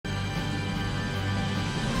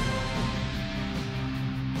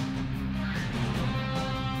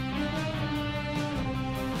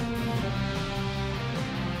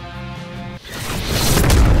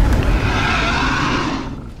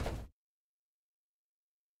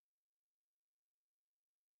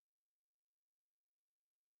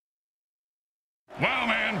Wow,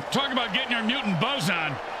 man, talk about getting your mutant buzz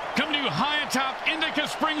on. Come to you high atop Indica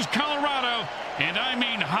Springs, Colorado, and I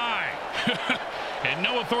mean high. At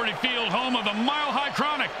No Authority Field, home of the Mile High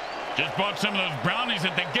Chronic. Just bought some of those brownies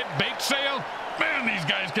at the Get Baked sale. Man, these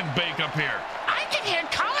guys can bake up here. I can hear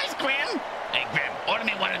colors, Grim. Hey, Grim, order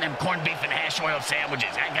me one of them corned beef and hash oil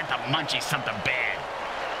sandwiches. I got the munchies, something bad.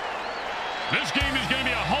 This game is going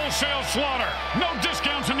to be a wholesale slaughter. No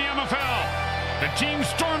discounts in the MFL. The teams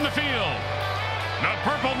storm the field. The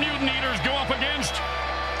Purple Mutant Eaters go up against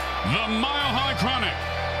the Mile High Chronic.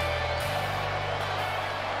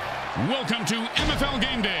 Welcome to MFL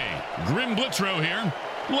Game Day. Grim Blitzrow here.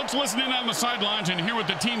 Let's listen in on the sidelines and hear what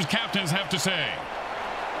the team's captains have to say.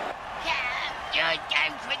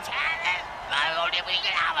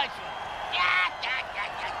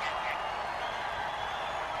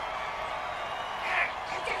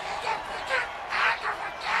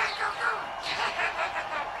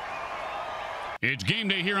 It's game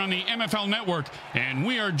day here on the MFL Network, and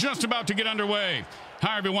we are just about to get underway.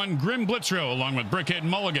 Hi, everyone. Grim Blitzrow, along with Brickhead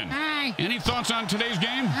Mulligan. Hi. Any thoughts on today's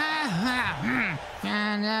game?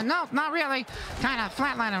 No, not really. Kind of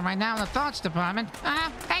flatlining right now in the thoughts department.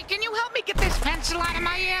 Hey, can you help me get this pencil out of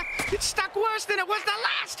my ear? It's stuck worse than it was the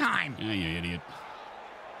last time. Yeah, you idiot.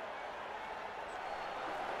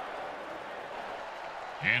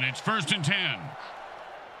 And it's 1st and 10.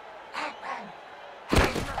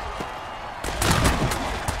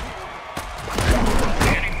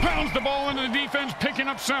 Pounds the ball into the defense, picking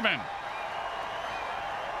up 7.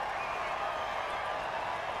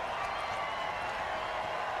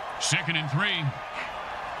 Second and 3.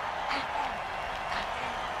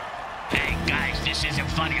 Hey, guys, this isn't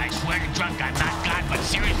funny. I swear to drunk, I'm not God, but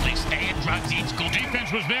seriously, staying drugs eats school.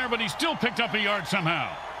 Defense was there, but he still picked up a yard somehow.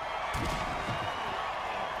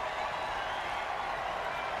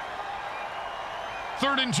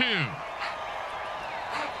 Third and 2.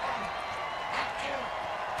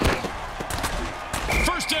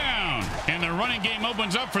 First down, and the running game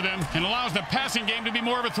opens up for them and allows the passing game to be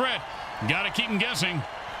more of a threat. Got to keep them guessing.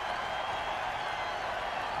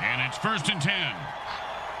 And it's 1st and 10.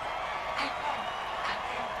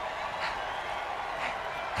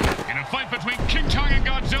 In a fight between King Kong and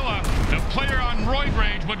Godzilla, the player on roid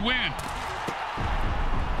rage would win.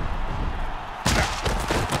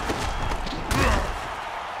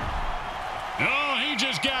 Oh, he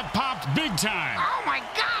just got popped big time. Oh, my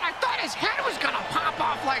God. I thought his head was going to pop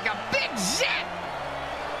off like a big zit.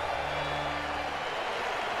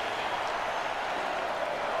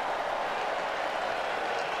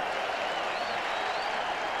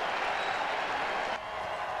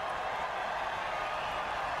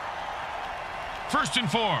 First and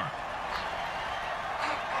 4.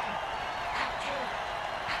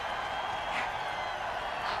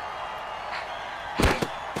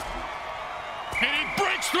 And he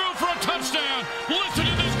breaks through for a touchdown. Listen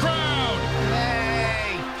to this crowd.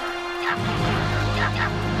 Hey.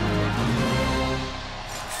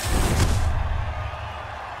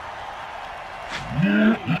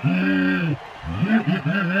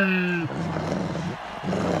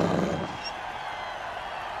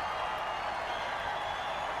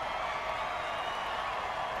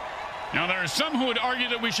 Now, there are some who would argue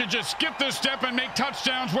that we should just skip this step and make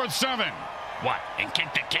touchdowns worth 7. What, and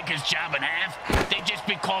kick the kicker's job in half? They'd just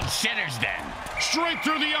be called sitters then. Straight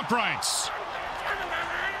through the uprights.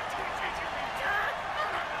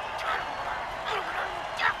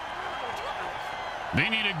 They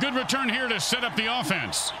need a good return here to set up the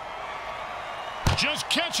offense. Just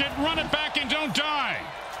catch it, run it back, and don't die.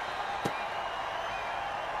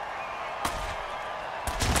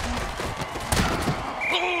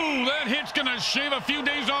 Ooh, that hit's going to shave a few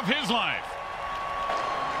days off his life.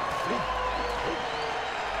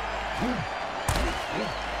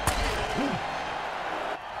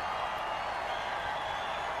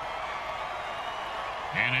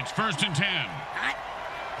 And it's 1st and 10.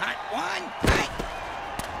 Hot one.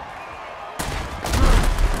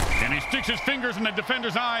 And he sticks his fingers in the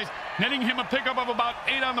defender's eyes, netting him a pickup of about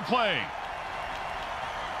 8 on the play.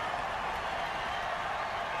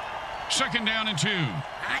 2nd down and 2.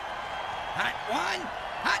 Hot one.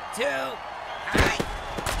 Hot 2.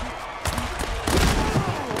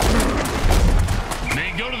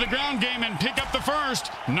 They go to the ground game and pick up the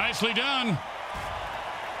first. Nicely done.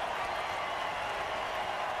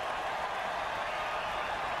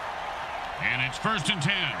 And it's 1st and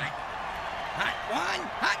 10. Hot one.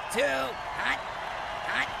 Hot 2.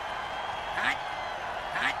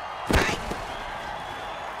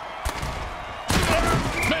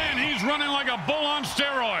 Man, he's running like a bull on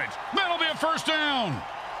steroids. That'll be a 1st down.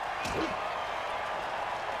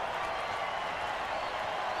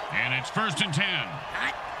 And it's 1st and 10.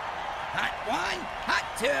 Hot. Hot 1. Hot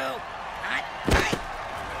 2. Hot. Hot.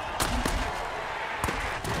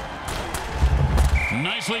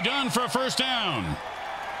 Nicely done for a 1st down.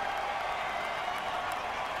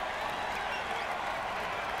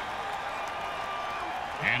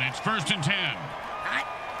 And it's 1st and 10. Hot.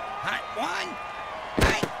 Hot 1.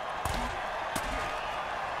 Hot.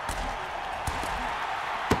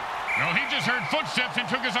 No, he just heard footsteps and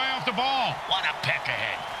took his eye off the ball. What a pick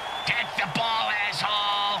ahead. Catch the ball,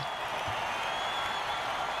 asshole.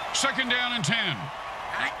 2nd down and 10.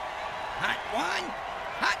 Hot. Hot 1.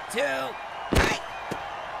 Hot 2. Hot.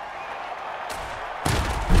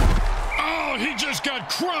 Oh, he just got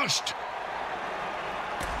crushed.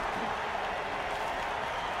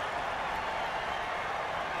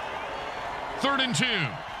 Third and 2.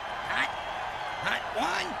 Hot. Hot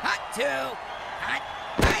 1. Hot 2. Hot.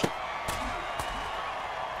 Hot.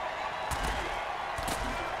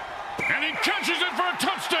 And he catches it for a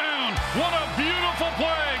touchdown. What a beautiful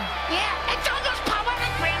play. Yeah, it's almost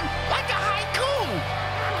poetic, man. Like a haiku.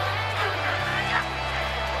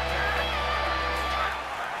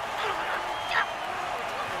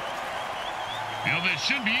 You know, this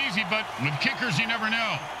should be easy, but with kickers, you never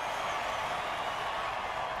know.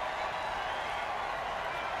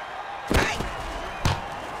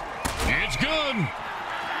 It's good.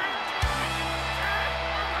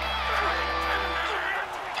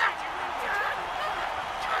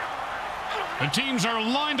 The teams are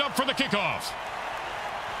lined up for the kickoff.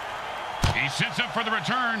 He sets up for the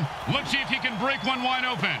return. Let's see if he can break one wide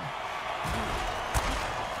open.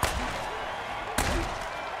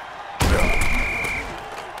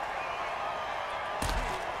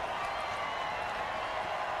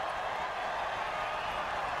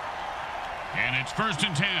 And it's 1st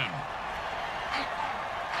and 10.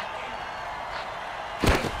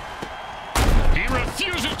 He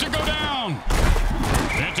refuses to go down.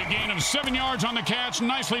 That's a gain of 7 yards on the catch.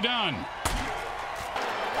 Nicely done.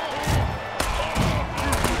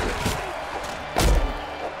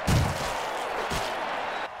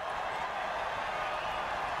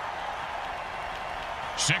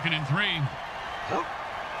 Second and 3.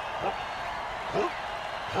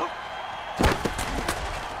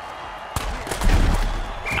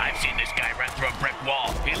 I've seen this guy run through a brick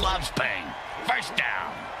wall. He loves pain. 1st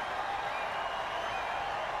down.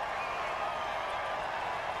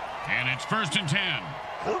 And it's 1st and 10.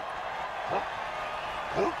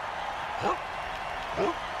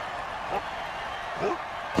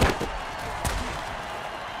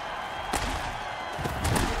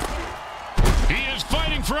 He is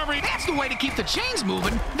fighting for every... That's the way to keep the chains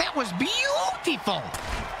moving. That was beautiful.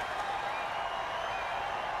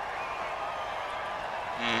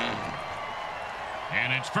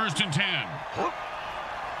 And it's 1st and 10.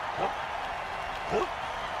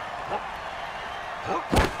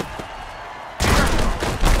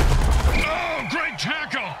 Oh, great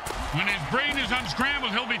tackle. When his brain is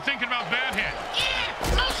unscrambled, he'll be thinking about that hit. Yeah,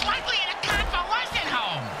 most likely in a convalescent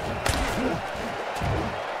home.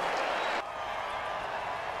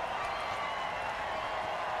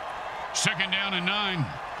 Second down and 9.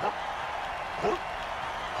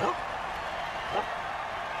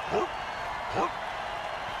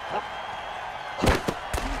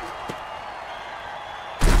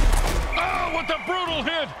 Oh, what a brutal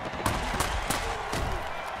hit.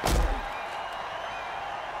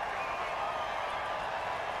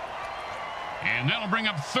 And that'll bring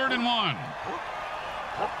up 3rd and 1.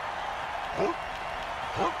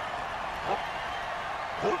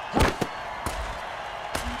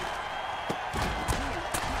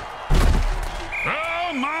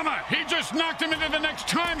 Oh, mama, he just knocked him into the next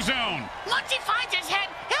time zone. Once he finds his head,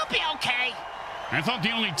 he'll be okay. I thought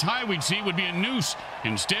the only tie we'd see would be a noose.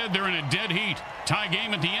 Instead, they're in a dead heat. Tie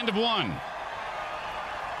game at the end of 1.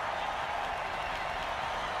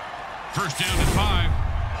 1st down and 5.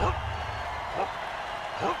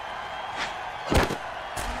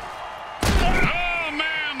 Oh,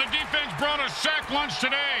 man, the defense brought a sack lunch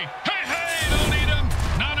today. Hey, don't eat him.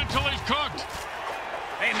 Not until he's cooked.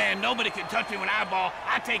 Hey, man, nobody can touch me when I ball.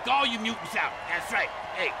 I take all you mutants out. That's right.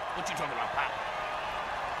 Hey, what you talking about, Pop?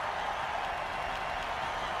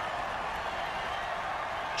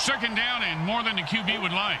 2nd down and more than the QB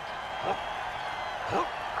would like.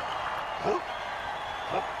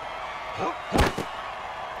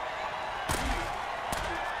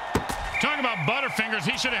 Talk about Butterfingers.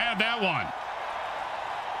 He should have had that one.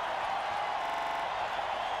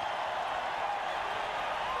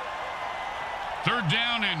 Third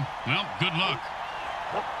down and, well, good luck.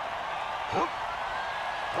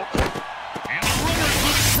 And the runner is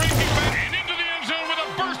moving crazy back and into the end zone with a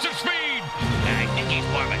burst of speed. I think he's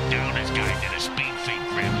more of a this guy did a speed feat,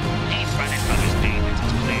 Grim. He's running from his demons,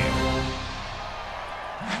 it's clear.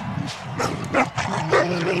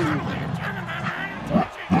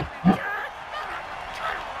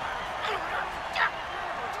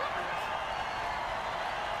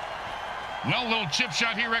 Well, little chip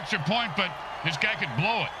shot here, extra point, but this guy could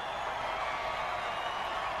blow it.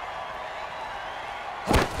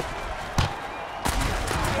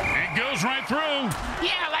 It goes right through.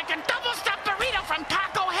 Yeah, like a double-stuffed burrito from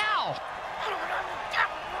Taco Hell.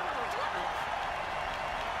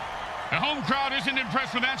 The home crowd isn't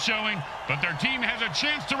impressed with that showing, but their team has a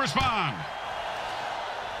chance to respond.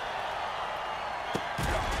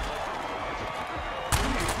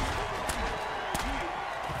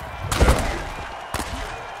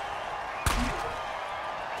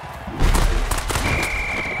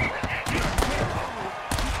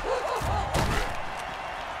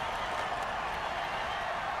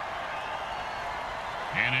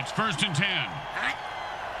 And it's 1st and 10. Hot.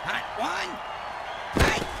 Hot one.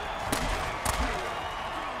 Hot.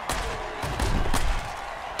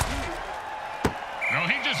 No,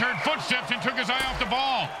 he just heard footsteps and took his eye off the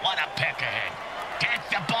ball. What a peck ahead. Get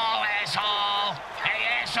the ball, asshole.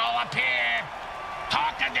 Hey, asshole, up here.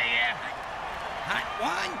 Talking to you. Hot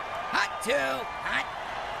one. Hot two. Hot.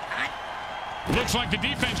 Hot. Looks like the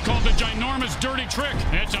defense called the ginormous dirty trick.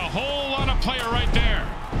 It's a whole lot of player right there.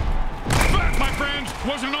 That, my friends,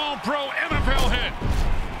 was an all-pro MFL hit.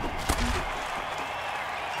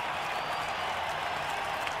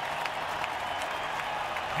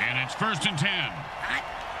 And it's 1st and 10. Hot.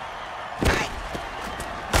 Hot.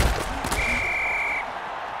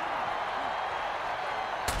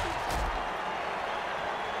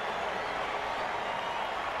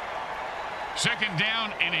 2nd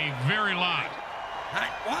down and a very lot.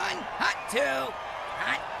 Hot one. Hot two.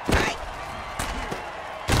 Hot. Hot.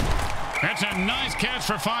 That's a nice catch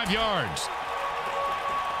for 5 yards.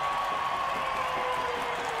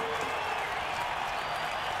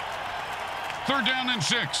 Third down and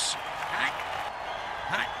 6. Hot.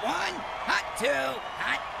 Hot one. Hot two.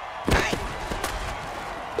 Hot. Hot.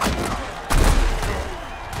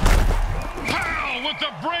 Pow! With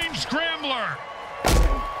the brain scrambler.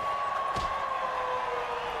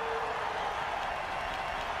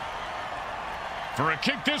 For a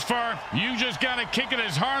kick this far, you just got to kick it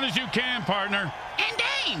as hard as you can, partner. And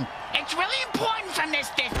aim. It's really important from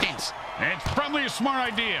this distance. It's probably a smart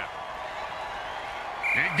idea.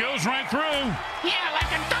 It goes right through. Yeah,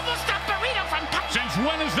 like a double-stuffed burrito from Taco. Since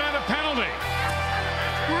when is that a penalty?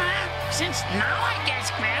 Since now, I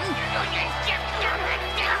guess, Grim.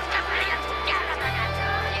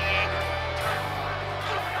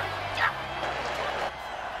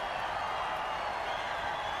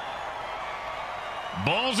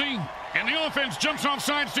 Ballsy, and the offense jumps off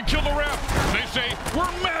sides to kill the ref. They say,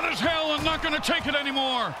 we're mad as hell and not going to take it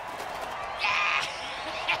anymore.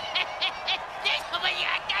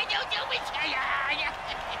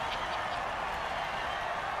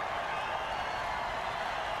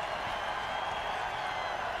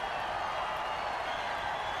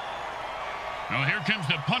 Well, here comes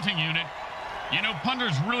the punting unit. You know,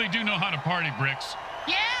 punters really do know how to party, Bricks.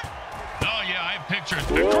 Yeah? Oh, yeah, I have pictures.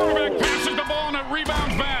 The quarterback passes the ball and it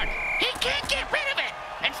rebounds back. He can't get rid of it.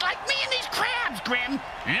 It's like me and these crabs, Grim.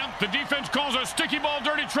 Yep, the defense calls a sticky ball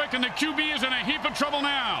dirty trick, and the QB is in a heap of trouble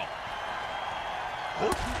now.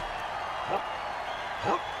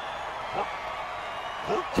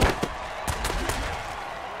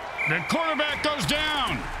 The quarterback goes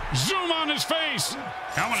down. Zoom on his face.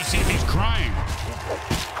 I want to see if he's crying.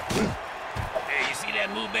 Hey, you see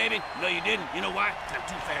that move, baby? No, you didn't. You know why? 'Cause I'm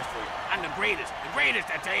too fast for you. I'm the greatest. The greatest,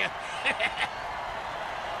 I tell you.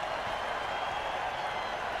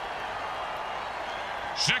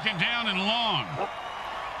 Second down and long.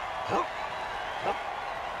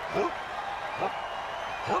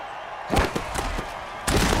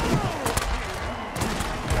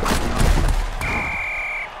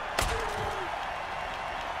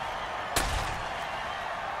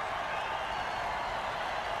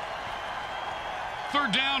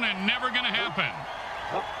 Third down and never going to happen.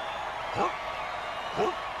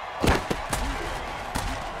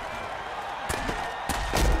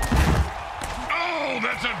 Oh,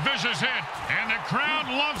 that's a vicious hit, and the crowd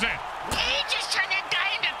loves it. He just turned that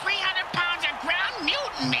guy into 300 pounds of ground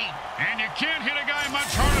mutant meat. And you can't hit a guy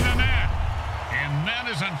much harder than that. And that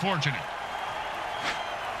is unfortunate.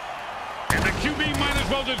 And the QB might as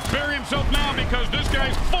well just bury himself now because this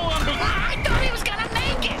guy's full on... I thought he was going to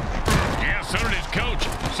make it. Yeah, so did his coach.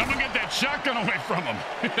 Someone get that shotgun away from him.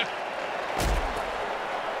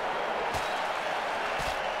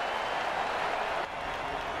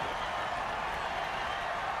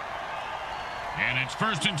 it's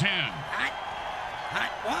 1st and 10. Hot.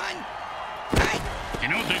 Hot one. Hot. You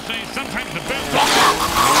know what they say? Sometimes the best...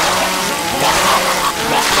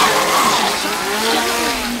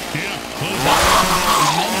 Yeah, close up.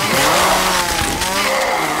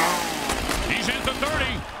 He's at the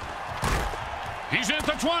 30. He's at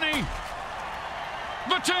the 20.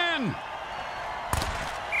 The 10.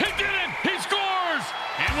 He did it! He scores!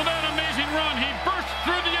 And with that amazing run, he bursts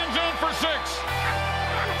through the end zone for 6.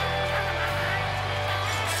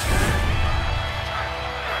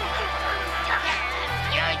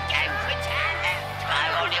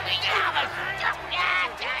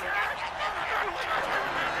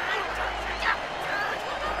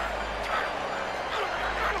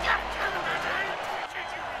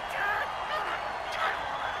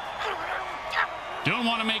 Don't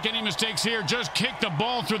want to make any mistakes here. Just kick the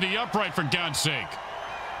ball through the upright, for God's sake.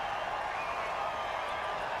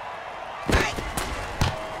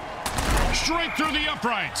 Straight through the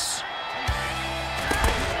uprights.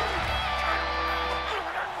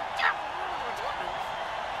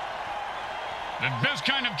 The best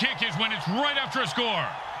kind of kick is when it's right after a score.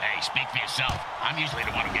 Hey, speak for yourself. I'm usually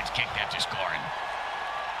the one who gets kicked after scoring.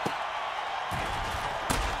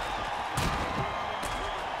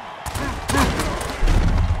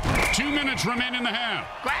 Two minutes remain in the half.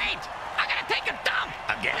 Great! I gotta take a dump!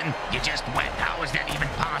 Again? You just went. How is that even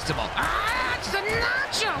possible? Ah, it's the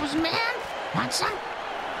nachos, man. Want some?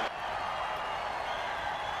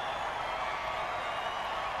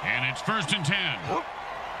 And it's 1st and 10.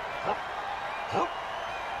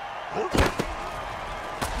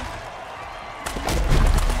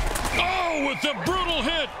 Oh, with the brutal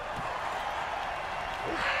hit.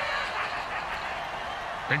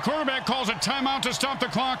 The quarterback calls a timeout to stop the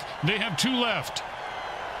clock. They have 2 left.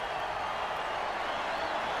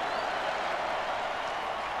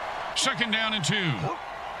 Second down and 2.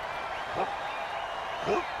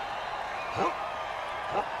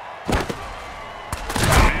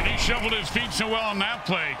 And he shoveled his feet so well on that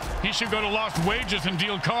play. He should go to lost wages and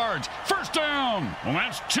deal cards. First down. Well,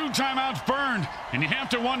 that's 2 timeouts burned. And you have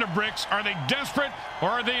to wonder, Bricks, are they desperate or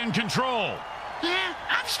are they in control? Yeah,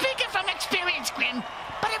 I'm speaking from experience, Grim.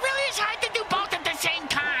 But it really is hard to do both at the same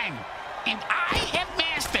time. And I have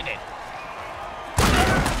mastered it.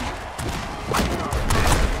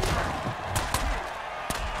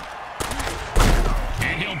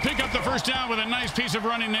 And he'll pick up the first down with a nice piece of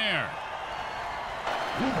running there.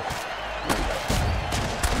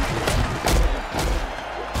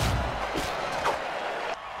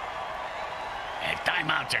 And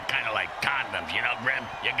timeouts are kind of like condoms, you know, Grim?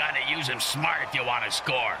 You gotta use them smart if you want to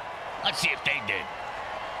score. Let's see if they did.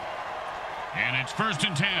 And it's 1st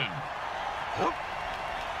and 10.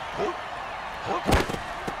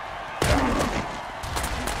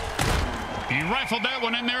 He rifled that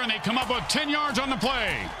one in there, and they come up with 10 yards on the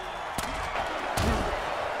play.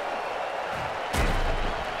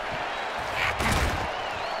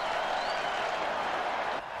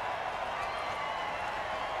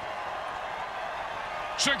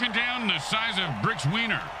 Second down, the size of Brick's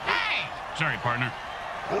wiener. Hey! Sorry, partner.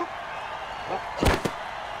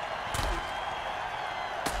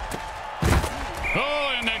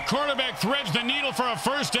 Oh, and the quarterback threads the needle for a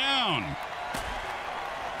first down.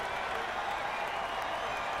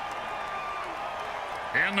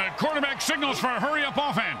 And the quarterback signals for a hurry-up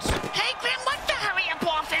offense. Hey, Grim, what's the hurry-up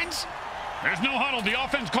offense? There's no huddle. The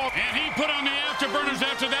offense called, and he put on the afterburners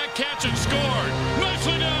after that catch and scored.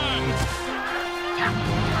 Nicely done.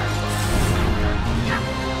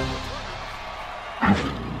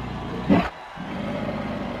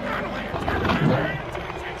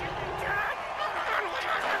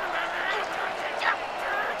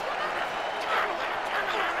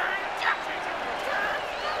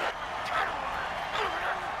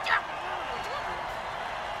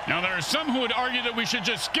 Now, there are some who would argue that we should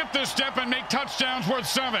just skip this step and make touchdowns worth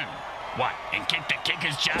 7. What, and kick the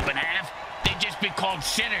kicker's job in half? They'd just be called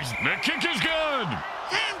sinners. The kick is good.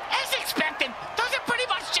 As expected, those are pretty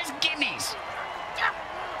much just gimmies.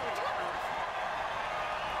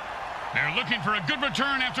 They're looking for a good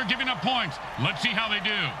return after giving up points. Let's see how they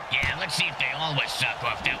do. Yeah, let's see if they always suck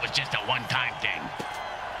or if that was just a one-time thing.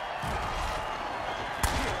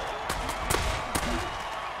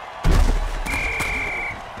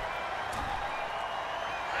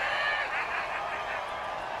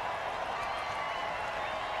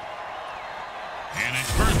 And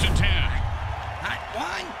it's 1st and 10. Hot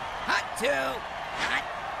one. Hot two. Hot.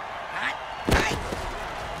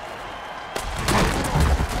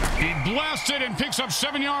 He blasted and picks up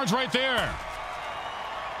 7 yards right there.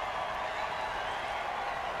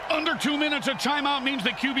 Under 2 minutes, a timeout means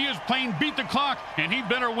the QB is playing beat the clock, and he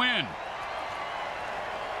better win.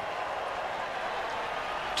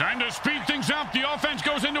 Time to speed things up. The offense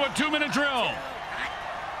goes into a 2-minute drill.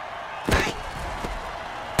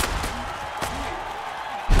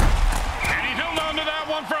 And he held on to that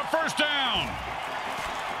one for a first down.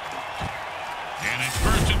 And it's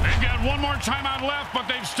first. They've got one more timeout left, but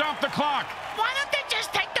they've stopped the clock. Why don't they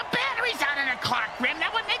just take the batteries out of the clock, Grim? That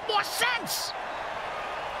would make more sense.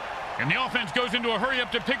 And the offense goes into a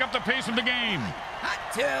hurry-up to pick up the pace of the game. Hot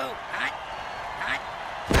two. Hot.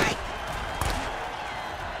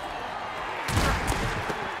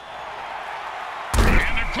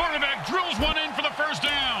 And the quarterback drills one in for the first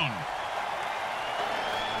down.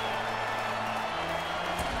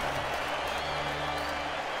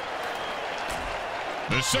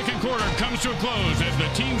 The second quarter comes to a close as the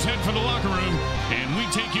teams head for the locker room, and we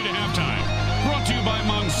take you to halftime. Brought to you by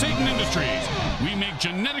Monsatan Industries. We make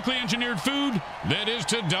genetically engineered food that is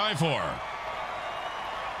to die for.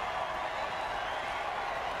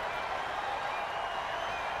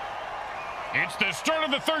 It's the start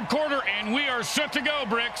of the third quarter, and we are set to go,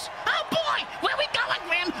 Bricks. Oh, boy! Where we going,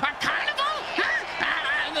 Grim? A carnival?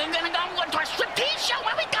 Huh? They're gonna go to a striptease show?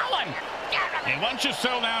 Where we going? Hey, why don't you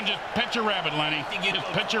settle down, just pet your rabbit, Lenny. Just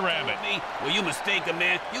pet your rabbit. Me? Well, you mistaken,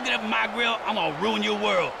 man. You get up my grill, I'm gonna ruin your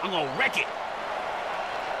world. I'm gonna wreck it.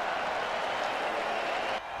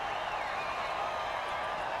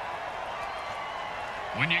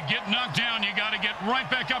 When you get knocked down, you got to get right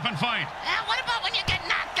back up and fight. What about when you get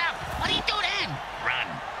knocked up? What do you do then? Run.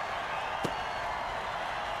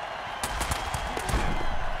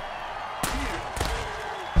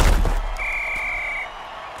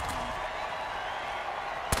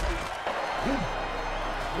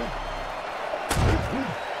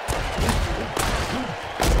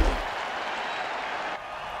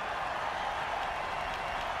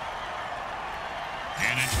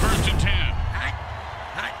 And it's first and 10.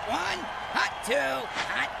 Hot one. Hot two.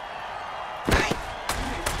 Hot.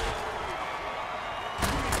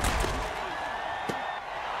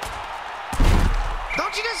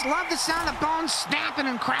 Don't you just love the sound of bones snapping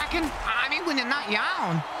and cracking? I mean, when you're not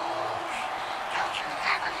young.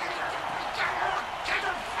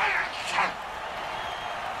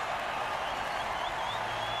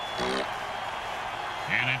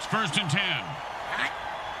 And it's first and 10. Hot.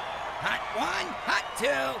 Hot one. Hot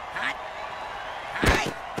two. Hot.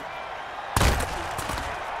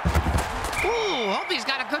 Ooh, hope he's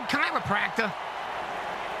got a good chiropractor.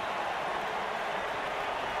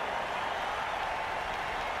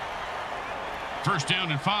 First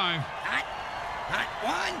down and 5. Hot. Hot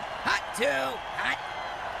one. Hot two. Hot.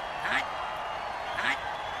 Hot. Hot.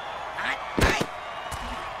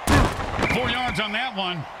 Hot. 4 yards on that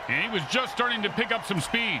one. And he was just starting to pick up some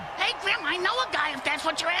speed. Hey, Grim, I know a guy if that's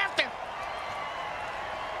what you're after.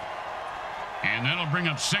 And that'll bring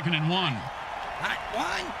up second and 1. Hot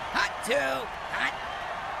one. Hot two. Hot.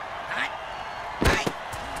 Hot.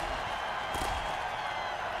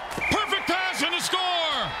 Perfect pass and a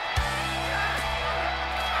score!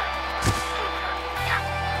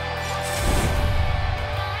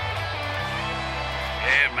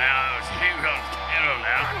 Hey, man, I was hanging on kettle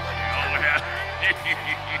now.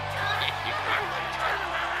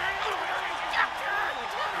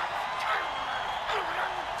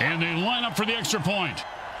 And they line up for the extra point.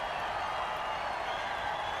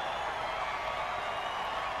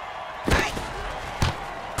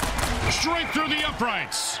 Straight through the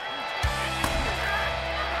uprights.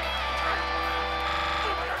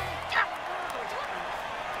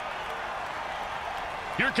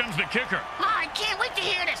 Here comes the kicker. Oh, I can't wait to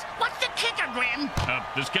hear this. What's the kicker, Grim?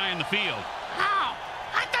 This guy in the field. Oh,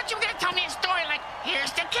 I thought you were going to tell me a story like,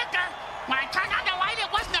 here's the kicker. When I turned on the light,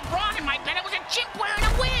 it wasn't a broad in my bed. It was a chimp wearing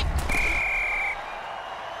a wig.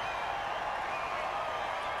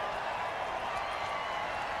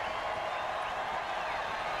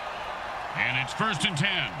 And it's first and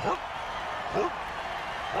 10.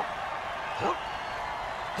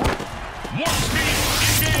 More speed.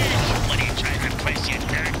 Engage. What are you trying to place your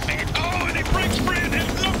third man? Oh, and he breaks free and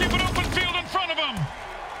has nothing but open field in front of him.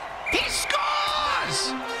 He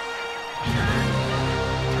scores!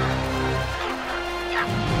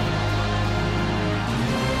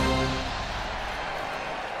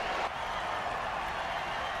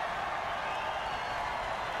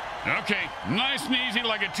 Okay, nice and easy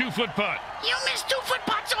like a 2-foot putt. You miss 2-foot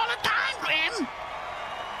putts all the time, Grim.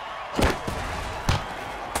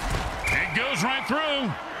 It goes right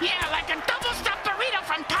through. Yeah, like a double-stuffed burrito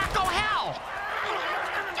from Taco Hell.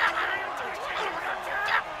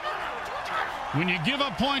 When you give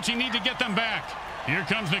up points, you need to get them back. Here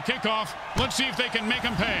comes the kickoff. Let's see if they can make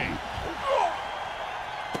them pay.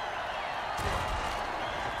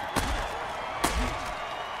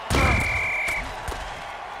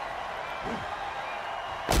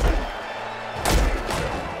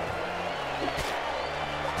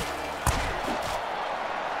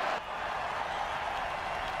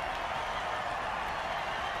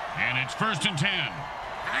 first and 10.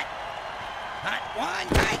 Hot. Hot one.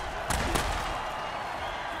 Hot.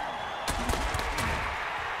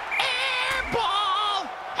 Air ball!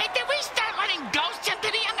 Hey, did we start letting ghosts into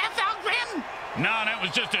the MFL, Grim? No, that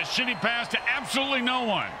was just a shitty pass to absolutely no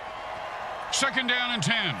one. Second down and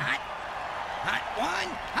 10. Hot. Hot one.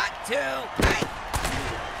 Hot two. Hot.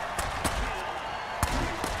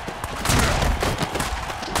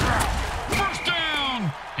 First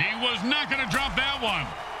down! He was not going to drop that one.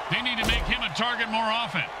 They need to make him a target more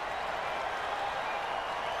often.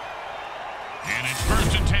 And it's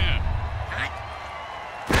first and 10. Hot.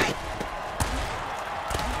 Hot.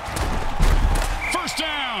 First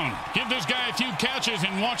down! Give this guy a few catches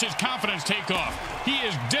and watch his confidence take off. He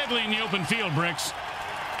is deadly in the open field, Bricks.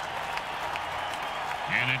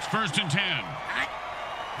 And it's first and 10. Hot.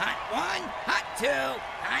 Hot one. Hot two.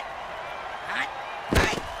 Hot. Hot.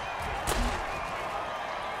 Hot.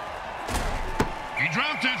 He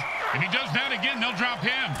dropped it. If he does that again, they'll drop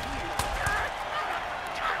him.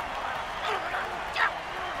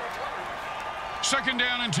 Second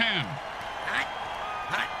down and 10. Hot.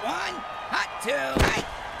 Hot one. Hot two. Hot.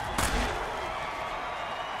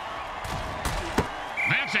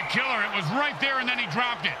 That's a killer. It was right there, and then he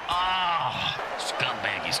dropped it. Oh,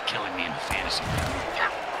 scumbag is killing me in fantasy.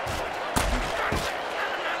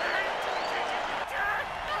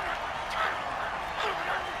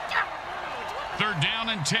 Third down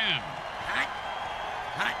and 10. Hot.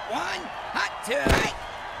 Hot one. Hot two. Hot.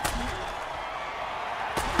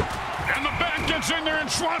 And the back gets in there and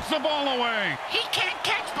swats the ball away. He can't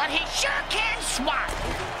catch, but he sure can swat.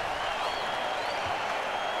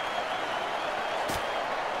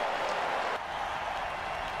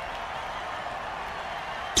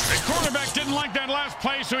 The quarterback didn't like that last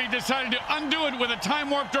play, so he decided to undo it with a time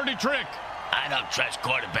warp dirty trick. I don't trust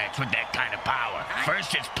quarterbacks with that kind of power.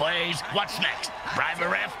 First it's plays. What's next? Bribe a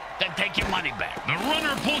ref? Then take your money back. The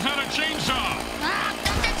runner pulls out a chainsaw.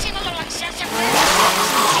 Doesn't that seem a little excessive?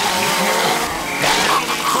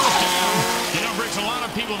 First down. You know, Bricks, a lot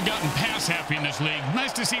of people have gotten pass happy in this league.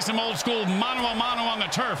 Nice to see some old school mano-a-mano on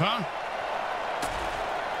the turf, huh?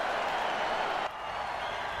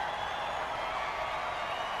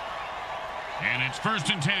 And it's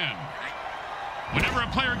first and 10. Whenever a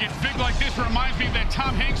player gets big like this, it reminds me of that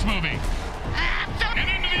Tom Hanks movie. And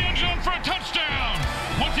into the end zone for a touchdown.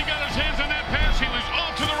 Once he got his hands on that pass, he was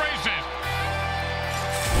off to the races.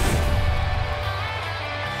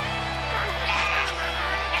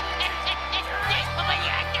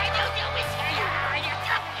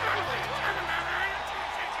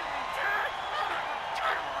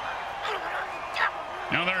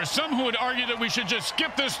 Now, there are some who would argue that we should just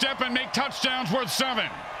skip this step and make touchdowns worth 7.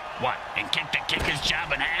 What, and kick the kicker's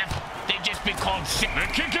job in half? They'd just be called sick. The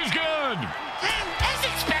kick is good. As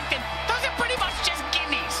expected, those are pretty much just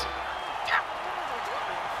gimmies.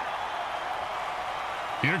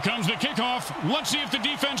 Here comes the kickoff. Let's see if the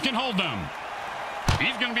defense can hold them.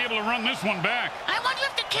 He's going to be able to run this one back. I wonder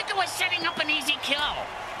if the kicker was setting up an easy kill.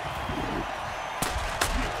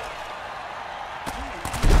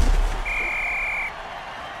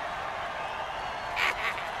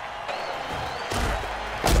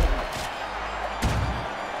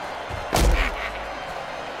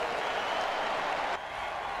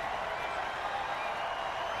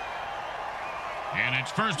 And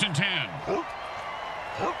it's first and 10.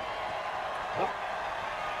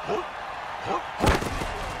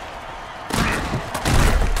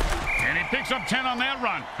 And he picks up 10 on that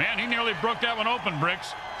run. Man, he nearly broke that one open,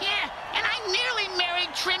 Bricks. Yeah, and I nearly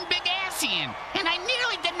married Trim Big Assian. And I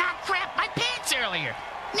nearly did not crap my pants earlier.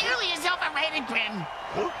 Nearly is overrated, Grim.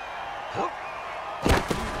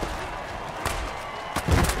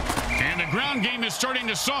 And the ground game is starting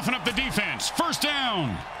to soften up the defense. First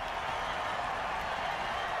down.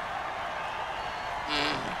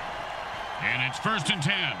 And it's first and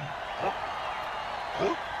 10.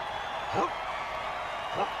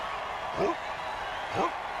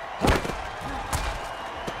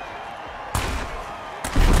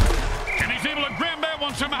 And he's able to grab that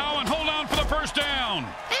one somehow and hold on for the first down.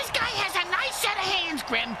 This guy has a nice set of hands,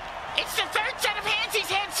 Grim. It's the third set of hands he's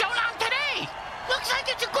had sewn on today. Looks like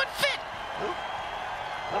it's a good fit.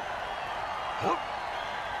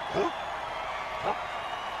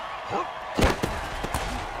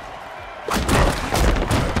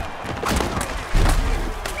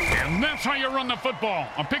 And that's how you run the football.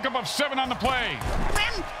 A pickup of 7 on the play.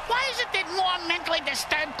 Grim, why is it that more mentally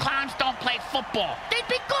disturbed clowns don't play football? They'd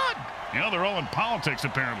be good. You know, they're all in politics,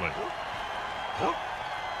 apparently.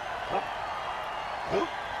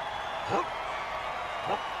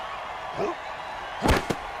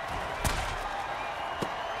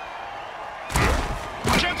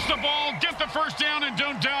 Gets the ball,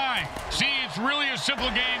 experiment don't die. See, it's really a simple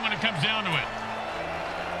game when it comes down to it.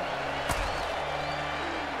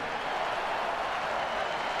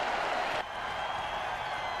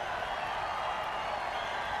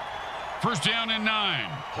 First down and 9.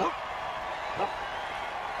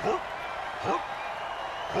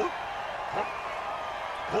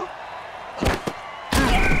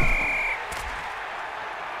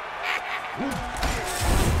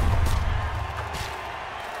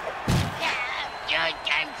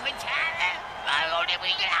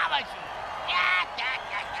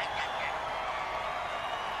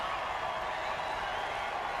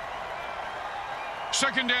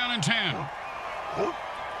 Second down and 10.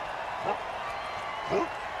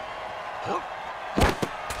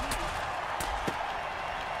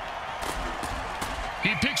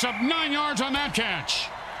 He picks up 9 yards on that catch.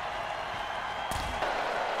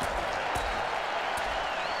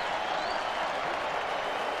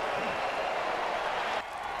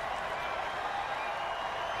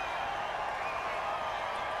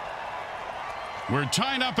 We're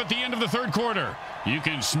tied up at the end of the third quarter. You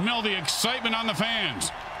can smell the excitement on the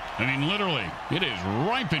fans. I mean, literally, it is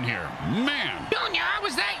ripe in here. Man. Junior,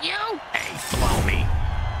 was that you? Hey, slow me.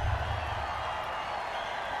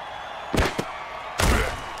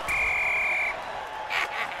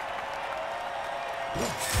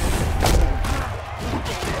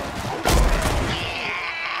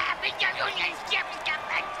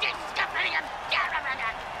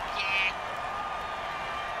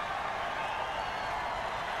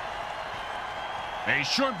 A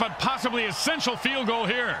short but possibly essential field goal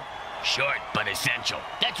here. Short but essential.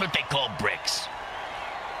 That's what they call bricks.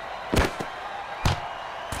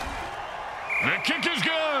 The kick is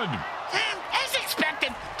good. As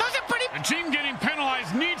expected, those are pretty... The team getting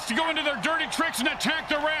penalized needs to go into their dirty tricks and attack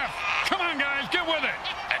the ref. Come on, guys, get with it.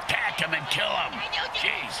 Attack him and kill him.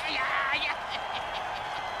 Jeez.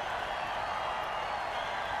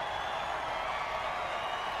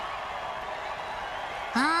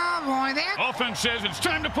 Oh, boy, there. Offense says it's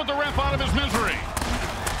time to put the ref out of his misery.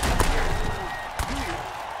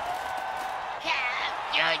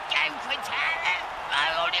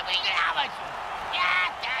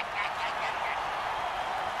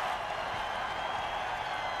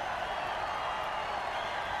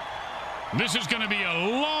 This is going to be a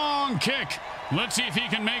long kick. Let's see if he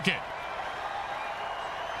can make it.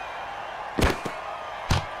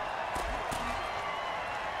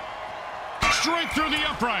 Straight through the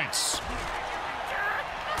uprights.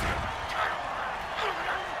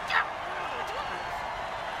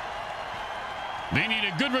 They need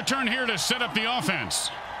a good return here to set up the offense.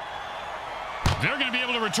 They're going to be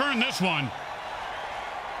able to return this one.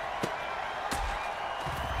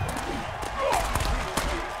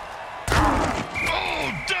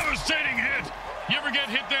 Devastating hit. You ever get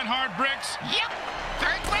hit that hard, Bricks? Yep.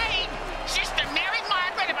 Third grade. Sister Mary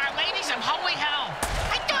Margaret of Our Ladies of Holy Hell.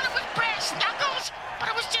 I thought it was brass knuckles, but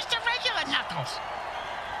it was just a regular knuckles.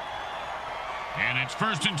 And it's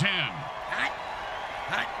first and 10. Hot.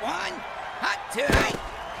 Hot 1. Hot 2.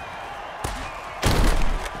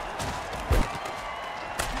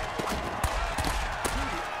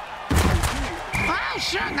 Oh,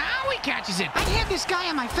 sure, now he catches it. I had this guy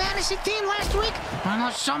on my fantasy team last week. I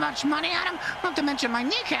lost so much money on him, not to mention my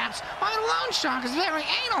kneecaps. My loan shark is very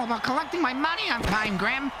anal about collecting my money on time,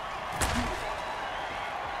 Grim.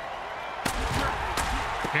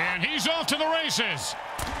 And he's off to the races.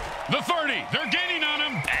 The 30, they're gaining on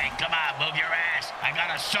him. Hey, come on, move your ass. I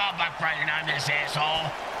got a sawbuck riding on this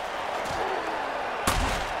asshole.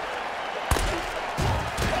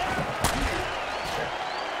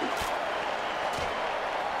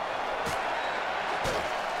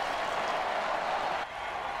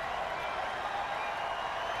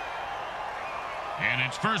 And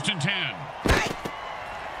it's first and 10.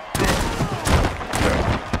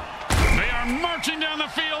 They are marching down the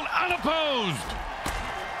field unopposed.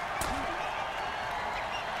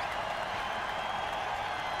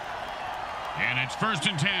 And it's first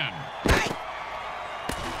and 10.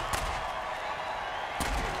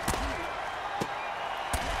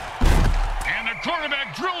 And the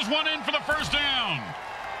quarterback drills one in for the first down.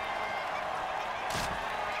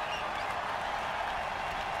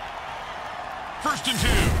 First and 2.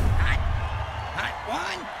 Hot. Hot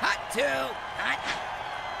 1. Hot 2. Hot.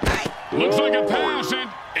 Looks like a pass, and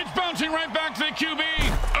it's bouncing right back to the QB.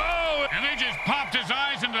 Oh, and they just popped his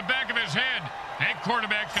eyes into the back of his head. That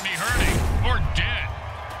quarterback can be hurting or dead.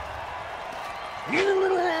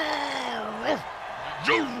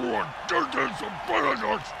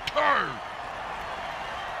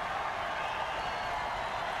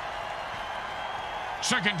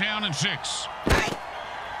 Second down and 6.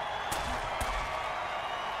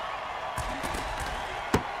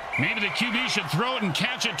 Maybe the QB should throw it and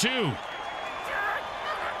catch it too.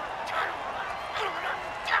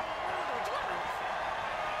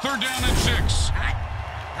 Third down and 6. Hot.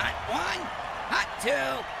 Hot 1. Hot 2.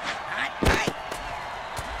 Hot 3.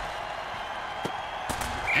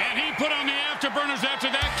 And he put on the afterburners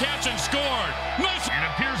after that catch and scored. Nice. It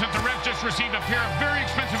appears that the ref just received a pair of very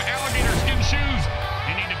expensive alligator skin shoes.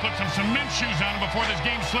 They need to put some cement shoes on them before this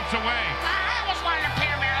game slips away. I always wanted a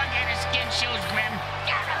pair of alligator skin shoes, Grim.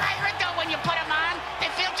 Yeah, I heard though when you put them on, they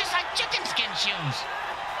feel just like chicken skin shoes.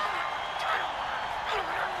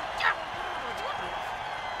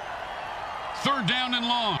 Third down and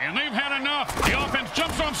long. And they've had enough. The offense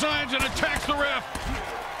jumps off sides and attacks the ref.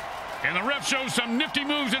 And the ref shows some nifty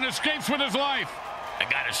moves and escapes with his life. I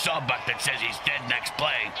got a sawbuck that says he's dead next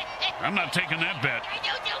play. I'm not taking that bet.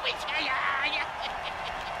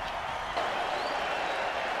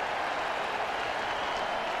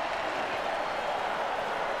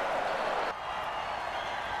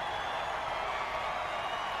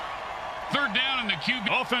 Third down and the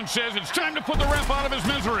QB offense says it's time to put the ref out of his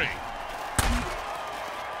misery.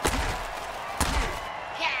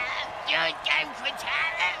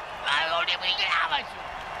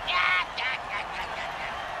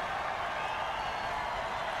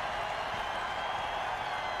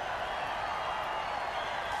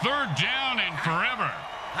 Third down and forever.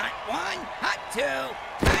 Hot 1. Hot 2.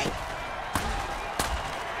 Right.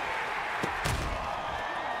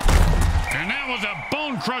 And that was a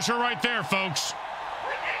bone crusher right there, folks.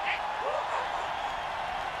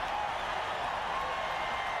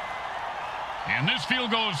 And this field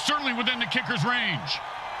goal is certainly within the kicker's range.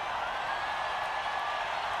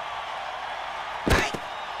 Right.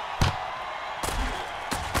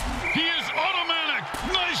 He is automatic.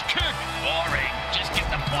 Nice kick. Boring. Just get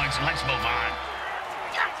the points and let's move on.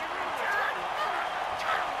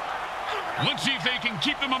 Let's see if they can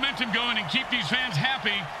keep the momentum going and keep these fans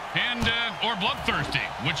happy and or bloodthirsty,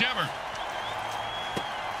 whichever.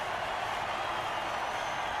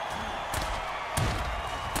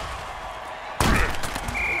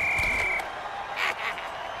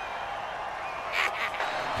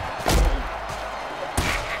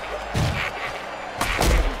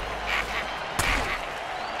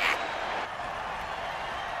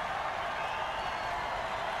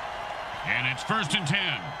 And it's 1st and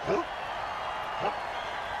 10.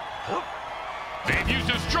 They've used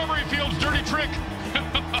a Strawberry Fields dirty trick.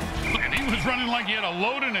 And he was running like he had a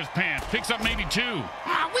load in his pants. Picks up maybe 2.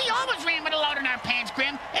 We always ran with a load in our pants,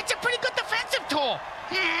 Grim. It's a pretty good defensive tool.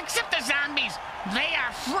 Except the zombies. They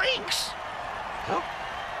are freaks.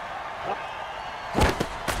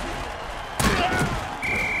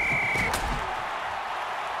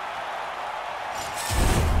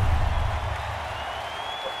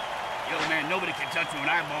 Yo, man, nobody can touch me when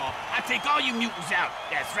I ball. I take all you mutants out.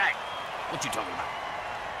 That's right. What you talking about?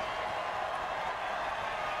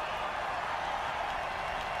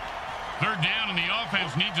 Third down and the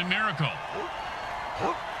offense needs a miracle.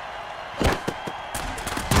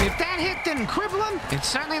 If that hit didn't cripple him, it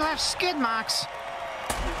certainly left skid marks.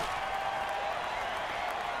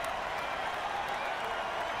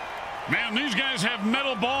 Man, these guys have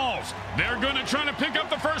metal balls. They're going to try to pick up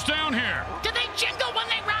the first down here. Do they jingle when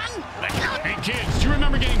they run? Hey, kids, do you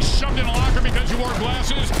remember getting shoved in a locker because you wore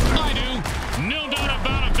glasses? I do. No doubt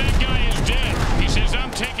about it, that guy is dead. He says,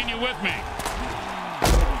 I'm taking you with me.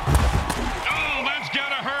 Oh, that's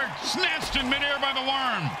gotta hurt. Snatched in midair by the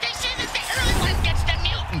worm. They say that the early one gets the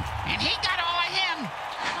mutant, and he got all of him.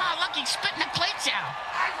 Oh, look, he's spitting the plates out.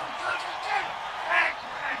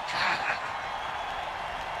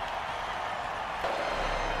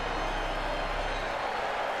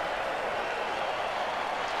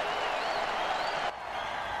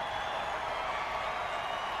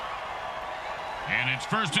 And it's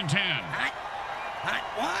 1st and 10. Hot. Hot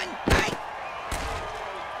 1. Right.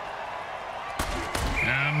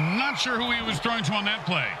 I'm not sure who he was throwing to on that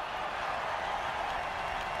play.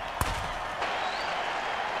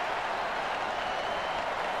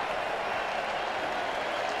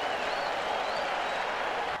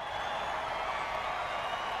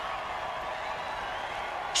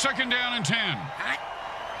 Second down and 10. Hot.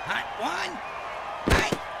 Hot 1.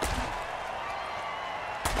 Right.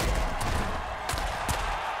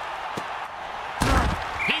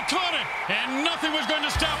 He caught it, and nothing was going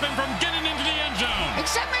to stop him from getting into the end zone.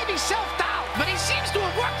 Except maybe self-doubt, but he seems to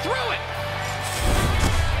have worked through it.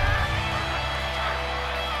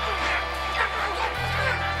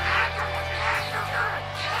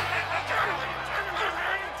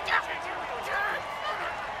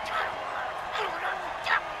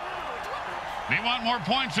 They want more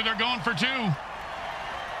points, so they're going for 2.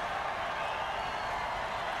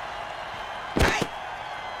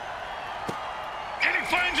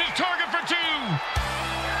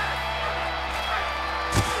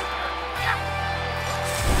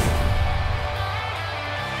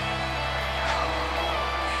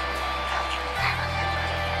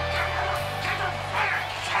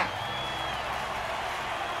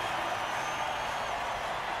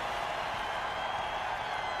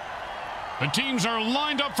 The teams are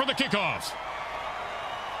lined up for the kickoff.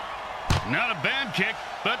 Not a bad kick,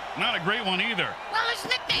 but not a great one either. Well, his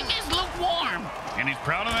nickname is Lukewarm. And he's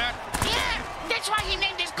proud of that? Yeah, that's why he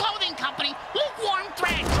named his clothing company Lukewarm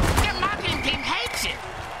Threads. Their marketing team hates it.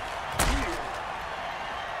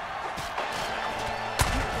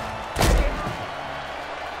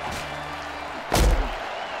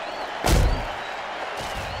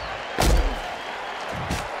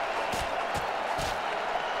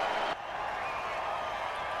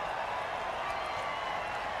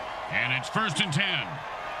 And it's 1st and 10.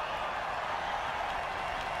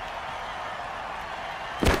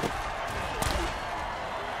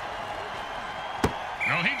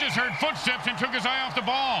 Well, he just heard footsteps and took his eye off the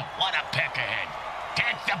ball. What a peck ahead.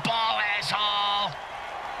 Take the ball, asshole.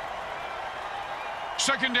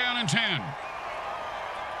 2nd down and 10.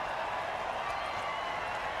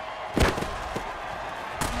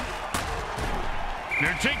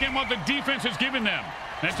 They're taking what the defense has given them.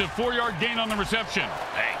 That's a 4-yard gain on the reception.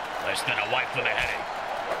 Hey, less than a wipe for the headache.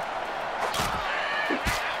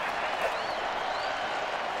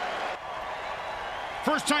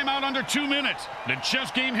 First time out under 2 minutes. The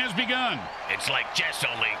chess game has begun. It's like chess,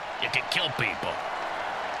 only you can kill people.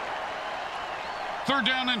 3rd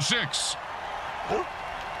down and 6.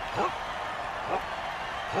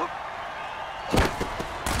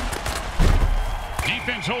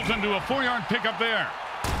 Defense holds them to a 4-yard pickup there.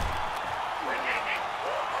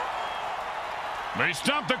 They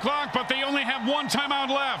stop the clock, but they only have 1 timeout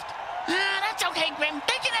left. That's okay, Grim.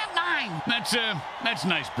 They can have 9. That's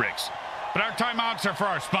nice, Bricks. But our timeouts are for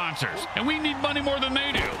our sponsors, and we need money more than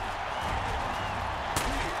they do.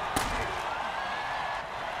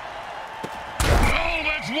 Oh,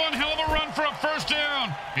 that's one hell of a run for a 1st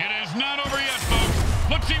down. It is not over yet,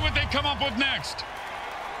 folks. Let's see what they come up with next.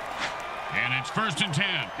 And it's 1st and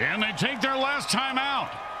 10. And they take their last timeout.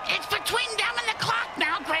 It's between them and the clock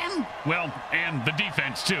now, Grim. Well, and the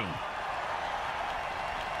defense, too.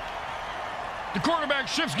 The quarterback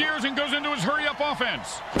shifts gears and goes into his hurry-up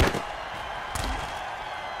offense.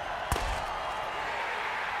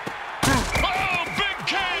 Oh, big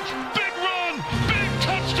catch, big run, big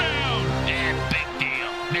touchdown. Yeah, big deal.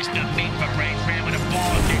 Mr. Meat Parade ran with the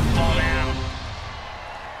ball and didn't fall down.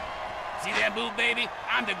 See that move, baby?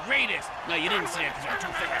 I'm the greatest. No, you didn't see it because I'm too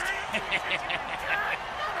fast.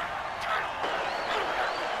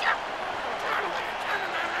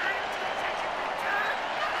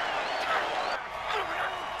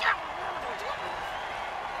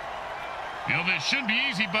 You know, this should be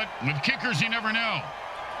easy, but with kickers, you never know.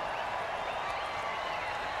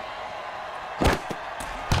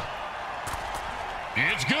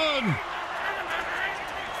 It's good.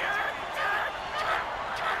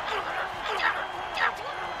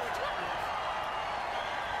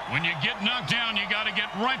 When you get knocked down, you got to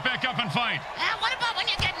get right back up and fight. What about when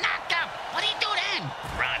you get knocked out? What do you do then?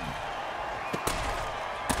 Run.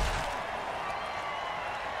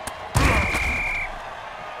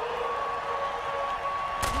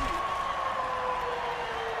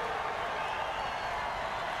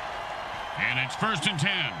 And it's 1st and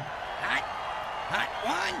 10. Hot, hot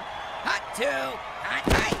 1, hot 2, hot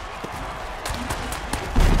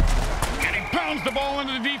 9. And he pounds the ball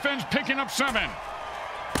into the defense, picking up 7.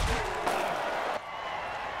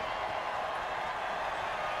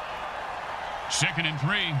 Second and 3.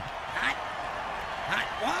 Hot, hot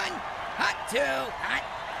 1, hot 2, hot,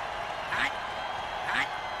 hot, hot,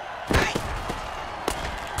 hot.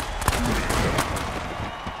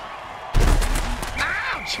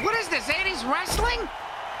 Ouch! What is this, 80s wrestling?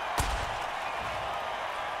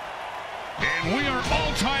 And we are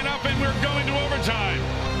all tied up, and we're going to overtime.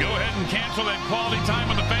 Go ahead and cancel that quality time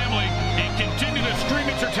with the family and continue to stream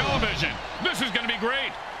at your television. This is going to be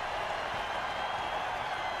great.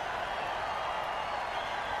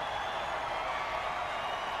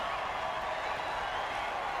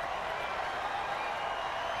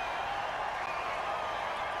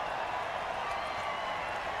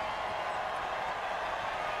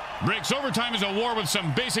 Bricks, overtime is a war with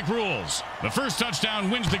some basic rules. The first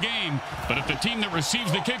touchdown wins the game, but if the team that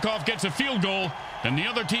receives the kickoff gets a field goal, then the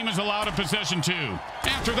other team is allowed a possession too.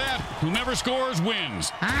 After that, whomever scores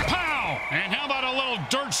wins. Pow! And how about a little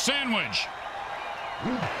dirt sandwich?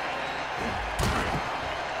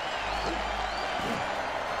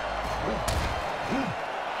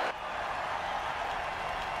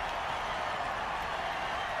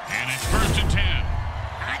 And it's 1st and 10.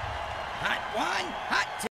 Hot, hot 1, hot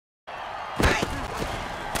 2.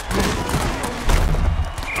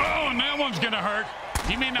 Oh, and that one's going to hurt.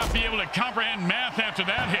 He may not be able to comprehend math after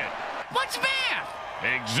that hit. What's math?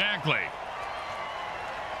 Exactly.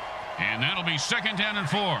 And that'll be 2nd down and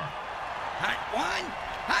 4. Hot one,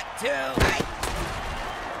 hot two, hot.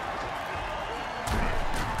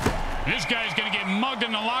 This guy's going to get mugged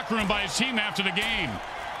in the locker room by his team after the game.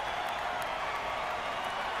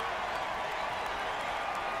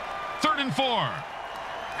 Third and 4.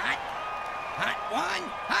 Hot one,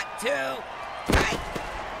 hot two, hot.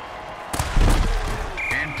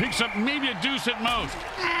 And picks up maybe a deuce at most.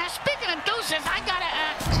 Speaking of deuces, I got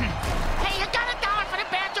hey, you got $1 for the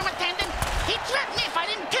bathroom attendant? He threatened me if I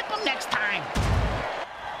didn't tip him next time.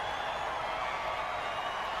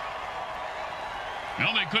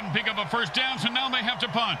 Well, they couldn't pick up a first down, so now they have to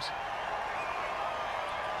punt.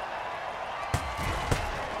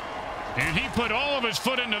 And he put all of his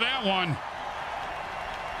foot into that one.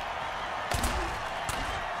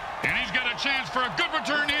 And he's got a chance for a good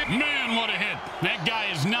return hit. Man, what a hit. That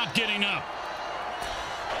guy is not getting up.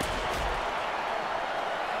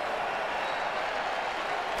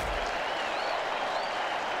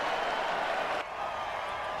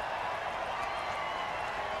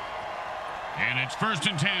 And it's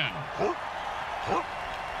 1st and 10.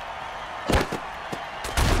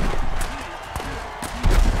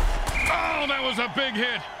 Oh, that was a big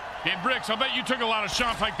hit. Hey, Bricks, I bet you took a lot of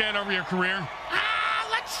shots like that over your career.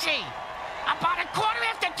 Let's see. About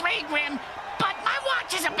 3:15, Grim, but my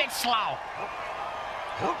watch is a bit slow.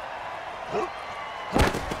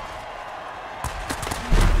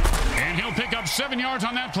 And he'll pick up 7 yards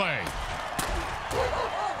on that play.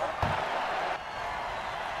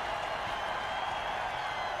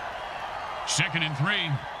 Second and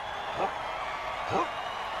 3.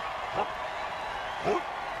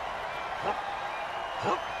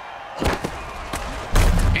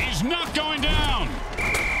 He's not going down.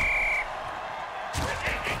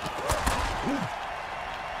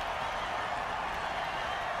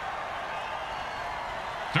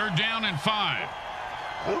 Third down and 5.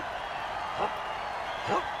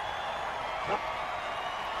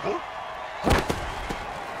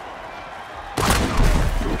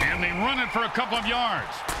 And they run it for a couple of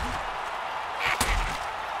yards.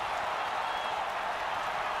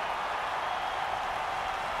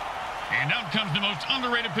 And out comes the most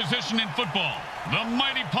underrated position in football, the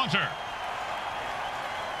mighty punter.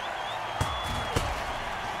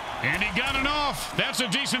 And he got it off. That's a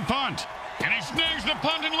decent punt. And he snags the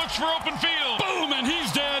punt and looks for open field. Boom, and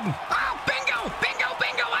he's dead. Oh, bingo! Bingo,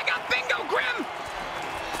 bingo! I got bingo, Grim!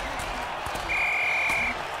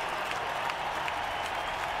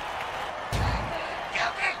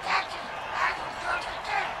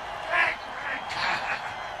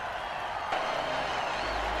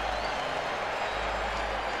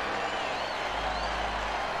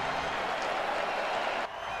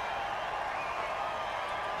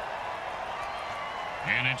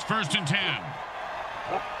 And it's 1st and 10.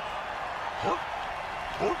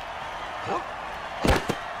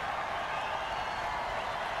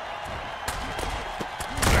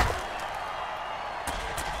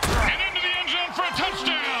 And into the end zone for a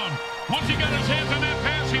touchdown. Once he got his hands on that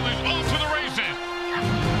pass, he was off to the races.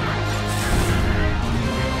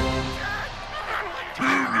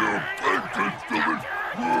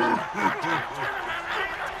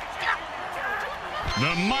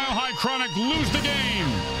 The Mile High Chronic lose the game.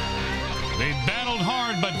 They battled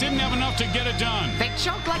hard, but didn't have enough to get it done. They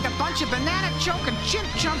choked like a bunch of banana-choking chimp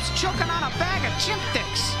chumps choking on a bag of chimp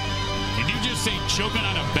dicks. Did you just say choking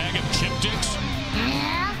on a bag of chimp dicks?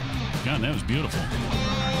 Yeah? God, that was beautiful.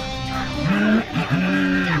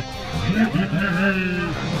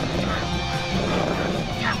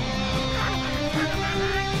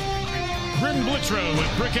 Grim Blitzrow with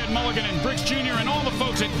Brickhead Mulligan and Bricks Jr. and all the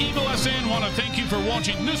folks at Eagle SN want to thank you for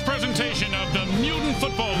watching this presentation of the Mutant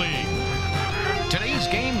Football League. Today's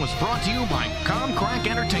game was brought to you by Comcrack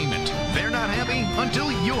Entertainment. They're not happy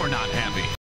until you're not happy.